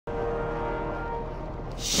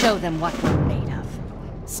Show them what we're made of.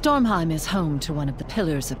 Stormheim is home to one of the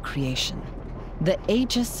pillars of creation, the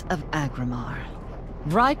Aegis of Agrimar.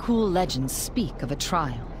 Vrykul legends speak of a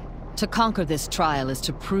trial. To conquer this trial is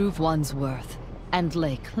to prove one's worth and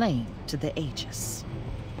lay claim to the Aegis.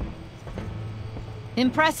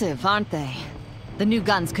 Impressive, aren't they? The new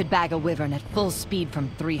guns could bag a wyvern at full speed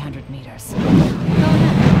from 300 meters. Go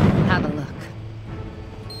ahead, have a look.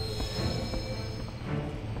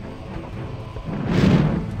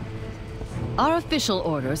 Our official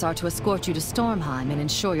orders are to escort you to Stormheim and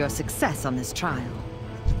ensure your success on this trial.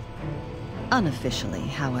 Unofficially,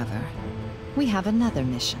 however, we have another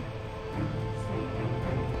mission.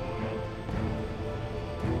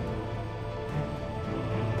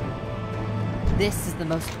 This is the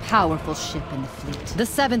most powerful ship in the fleet. The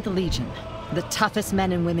 7th Legion, the toughest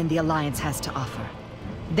men and women the Alliance has to offer.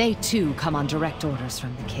 They too come on direct orders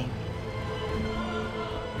from the King.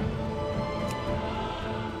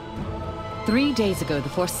 3 days ago, the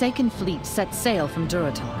Forsaken Fleet set sail from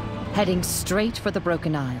Duratar, heading straight for the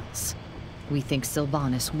Broken Isles. We think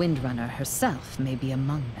Sylvanas Windrunner herself may be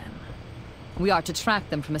among them. We are to track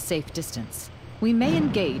them from a safe distance. We may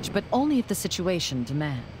engage, but only if the situation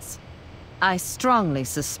demands. I strongly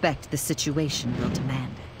suspect the situation will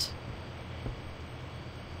demand it.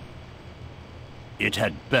 It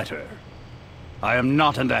had better. I am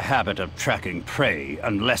not in the habit of tracking prey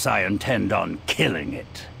unless I intend on killing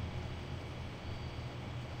it.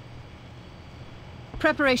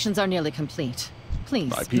 Preparations are nearly complete.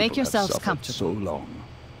 Please, make yourselves comfortable. So long.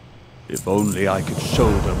 If only I could show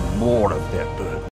them more of their burden.